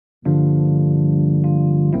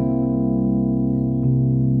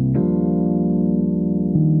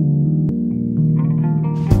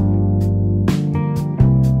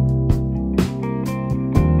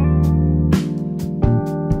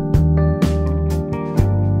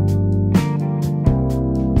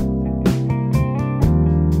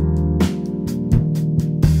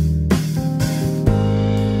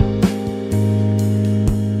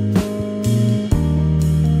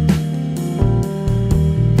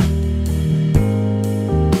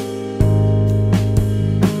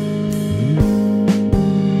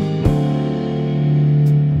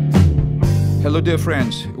dear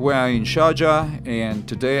friends, we are in Sharjah, and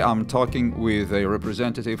today I'm talking with a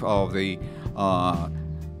representative of the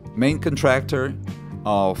main contractor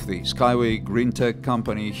of the SkyWay GreenTech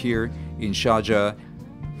company here in Sharjah.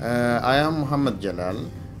 I am Mohammed Galal.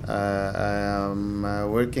 I am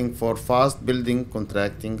working for Fast Building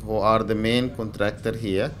Contracting, who are the main contractor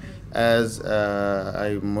here, as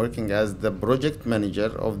I'm working as the project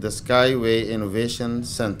manager of the SkyWay Innovation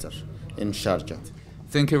Center in Sharjah.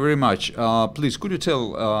 Thank you very much. Please, could you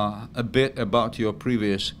tell a bit about your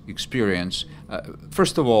previous experience?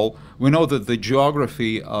 First of all, we know that the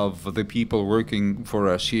geography of the people working for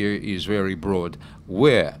us here is very broad.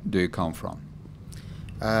 Where do you come from?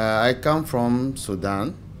 I come from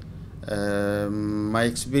Sudan. My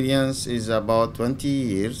experience is about 20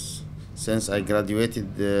 years since I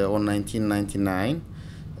graduated on 1999.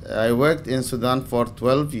 I worked in Sudan for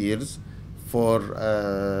 12 years for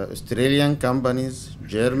Australian companies,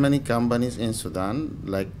 Germany companies in Sudan,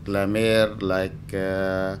 like Glamer, like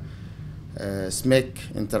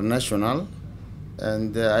SMEC International.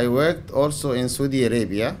 And I worked also in Saudi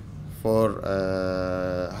Arabia for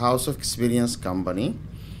House of Experience company.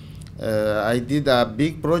 I did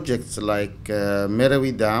big projects like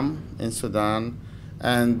Merawi Dam in Sudan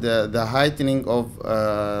and the heightening of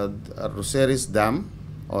Roseris Dam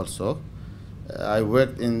also. I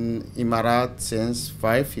worked in Emirat since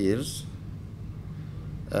 5 years.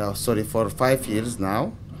 For 5 years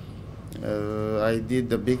now. I did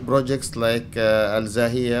the big projects like Al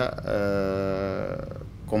Zahia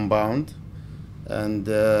compound and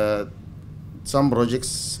some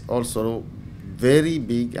projects also very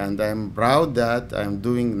big, and I'm proud that I'm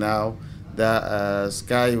doing now the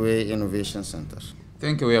SkyWay Innovation Center.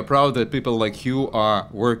 Thank you. We are proud that people like you are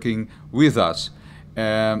working with us.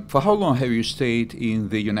 For how long have you stayed in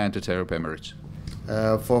the United Arab Emirates?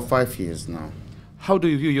 For 5 years now. How do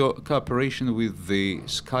you view your cooperation with the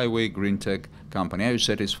SkyWay GreenTech company? Are you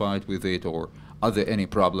satisfied with it, or are there any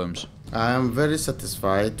problems? I am very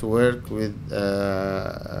satisfied to work with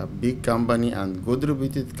a big company and good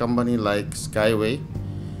reputed company like SkyWay.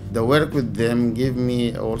 The work with them gave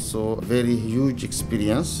me also very huge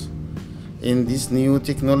experience in these new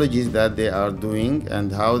technologies that they are doing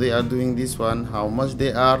and how they are doing this one, how much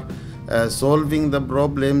they are solving the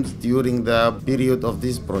problems during the period of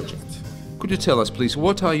this project. Could you tell us, please,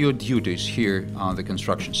 what are your duties here on the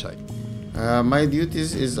construction site? My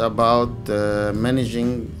duties is about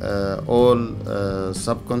managing all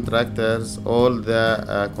subcontractors, all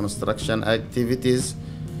the construction activities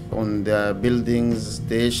on the buildings,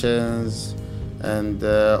 stations, and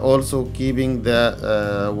also keeping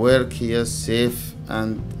the work here safe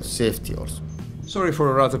and safety also. Sorry for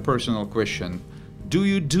a rather personal question. Do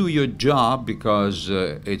you do your job because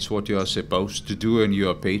it's what you are supposed to do and you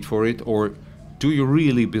are paid for it, or do you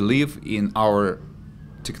really believe in our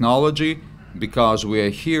technology because we are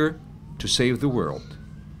here to save the world?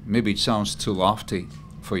 Maybe it sounds too lofty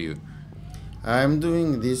for you. I'm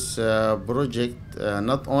doing this project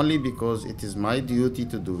not only because it is my duty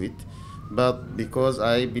to do it, but because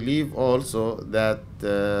I believe also that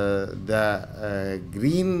the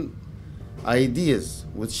green ideas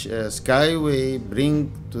which SkyWay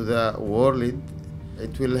bring to the world,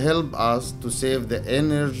 it will help us to save the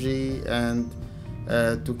energy and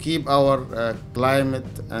to keep our climate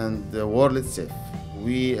and the world safe.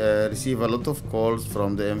 We receive a lot of calls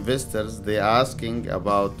from the investors. They're asking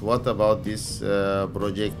about what about this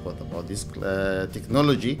project, what about this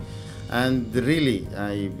technology. And really,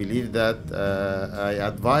 I believe that I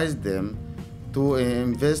advise them to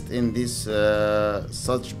invest in this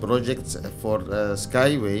such projects for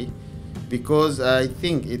SkyWay, because I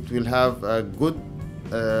think it will have a good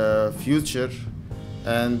future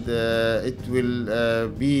and it will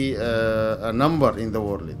be a number in the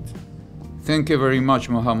world. Thank you very much,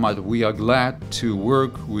 Mohammed. We are glad to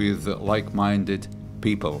work with like-minded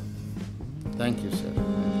people. Thank you, sir.